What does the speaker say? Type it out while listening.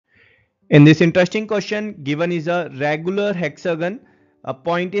In this interesting question, given is a regular hexagon. A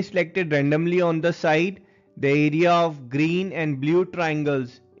point is selected randomly on the side. The area of green and blue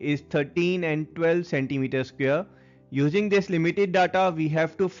triangles is 13 and 12 centimeter square. Using this limited data, we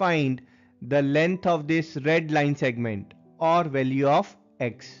have to find the length of this red line segment or value of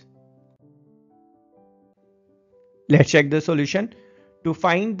x. Let's check the solution. To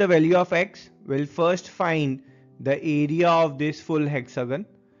find the value of x, we'll first find the area of this full hexagon.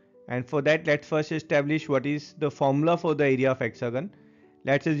 And for that, let's first establish what is the formula for the area of hexagon.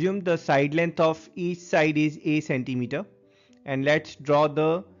 Let's assume the side length of each side is a centimeter, and let's draw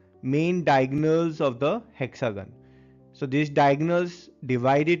the main diagonals of the hexagon. So these diagonals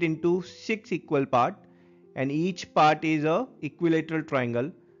divide it into 6 equal parts, and each part is a equilateral triangle.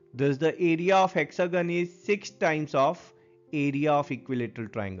 Thus the area of hexagon is 6 times of area of equilateral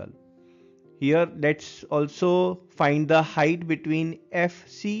triangle. Here let's also find the height between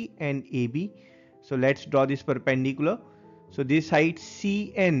FC and AB. So let's draw this perpendicular. So this height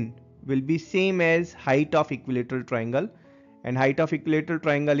CN will be same as height of equilateral triangle, and height of equilateral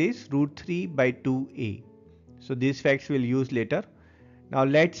triangle is root 3 by 2a. So these facts we'll use later. Now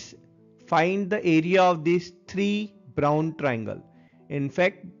let's find the area of these 3 brown triangle. In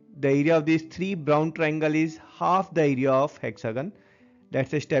fact, the area of these 3 brown triangle is half the area of hexagon.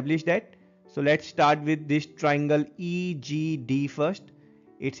 Let's establish that. So let's start with this triangle EGD first.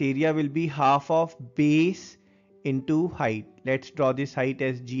 Its area will be half of base into height. Let's draw this height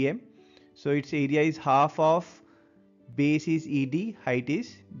as GM. So its area is half of base is ED, height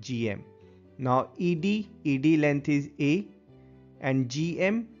is GM. Now ED length is A, and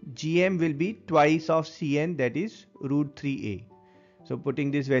GM will be twice of CN, that is root 3A. So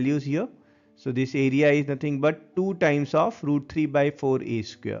putting these values here, so this area is nothing but 2 times of root 3 by 4a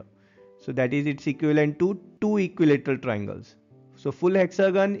square. So that is its equivalent to 2 equilateral triangles. So full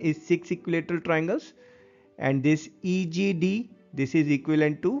hexagon is 6 equilateral triangles, and this EGD, this is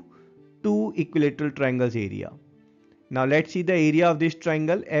equivalent to 2 equilateral triangles area. Now let's see the area of this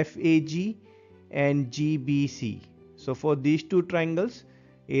triangle FAG and GBC. So for these two triangles,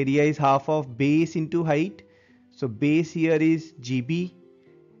 area is half of base into height. So base here is GB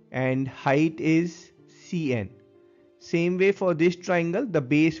and height is CN. Same way for this triangle, the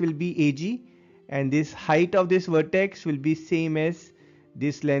base will be AG and this height of this vertex will be same as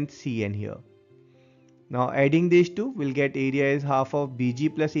this length CN here. Now adding these two, we'll get area is half of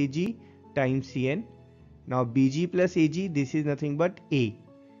BG plus AG times CN. Now BG plus AG, this is nothing but A,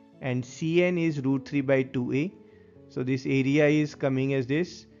 and CN is root 3 by 2A. So this area is coming as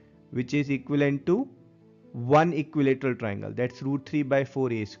this, which is equivalent to 1 equilateral triangle, that's root 3 by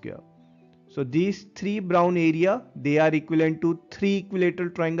 4A square. So these 3 brown area, they are equivalent to 3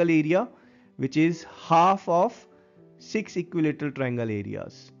 equilateral triangle area, which is half of 6 equilateral triangle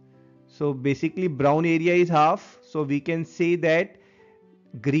areas. So basically brown area is half, so we can say that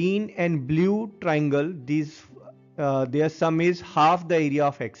green and blue triangle, these their sum is half the area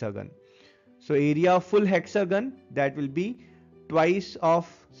of hexagon. So area of full hexagon, that will be twice of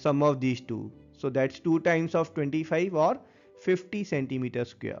sum of these two. So that's 2 times of 25 or 50 centimeter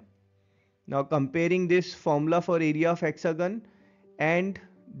square. Now comparing this formula for area of hexagon and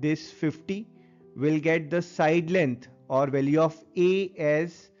this 50, we'll get the side length or value of A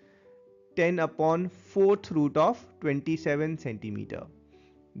as 10 upon 4th root of 27 centimeter.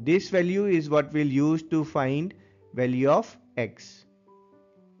 This value is what we'll use to find value of x.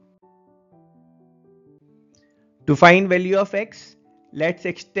 To find value of x, let's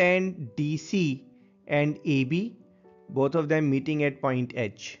extend DC and AB, both of them meeting at point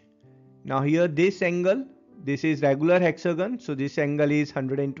H. Now here this angle, this is regular hexagon, so this angle is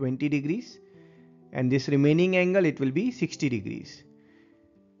 120 degrees, and this remaining angle, it will be 60 degrees.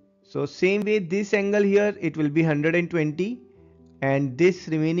 So same way this angle here, it will be 120, and this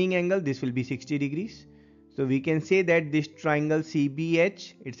remaining angle, this will be 60 degrees. So we can say that this triangle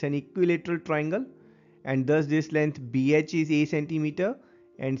CBH, it's an equilateral triangle, and thus this length BH is A centimeter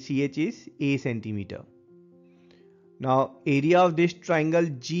and CH is A centimeter. Now area of this triangle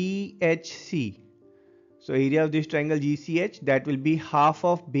GHC, so area of this triangle GCH, that will be half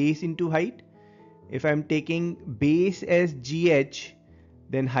of base into height. If I am taking base as GH,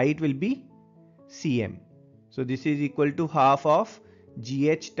 then height will be CM. So this is equal to half of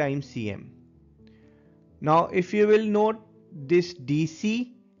GH times CM. Now if you will note this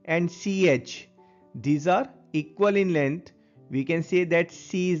DC and CH, these are equal in length. We can say that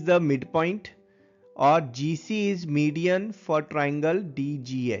C is the midpoint, or GC is median for triangle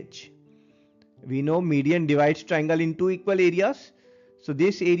DGH. We know median divides triangle into equal areas. So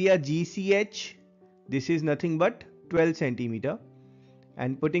this area GCH, this is nothing but 12 centimeter,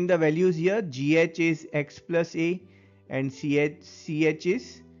 and putting the values here, GH is x plus a and CH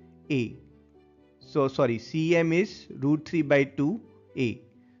is a. So sorry, CM is root 3 by 2 a.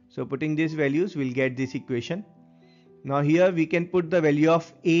 So putting these values, we'll get this equation. Now here we can put the value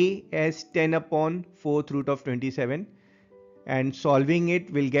of a as 10 upon 4th root of 27, and solving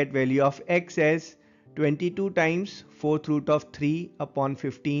it will get value of x as 22 times 4th root of 3 upon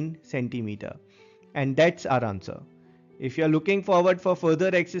 15 centimeter. And that's our answer. If you are looking forward for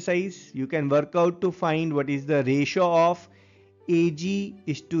further exercise, you can work out to find what is the ratio of AG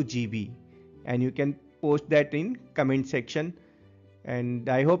is to GB, and you can post that in comment section. And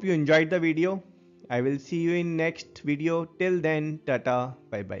I hope you enjoyed the video. I will see you in next video. Till then, tata,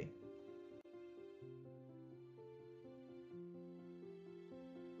 bye bye.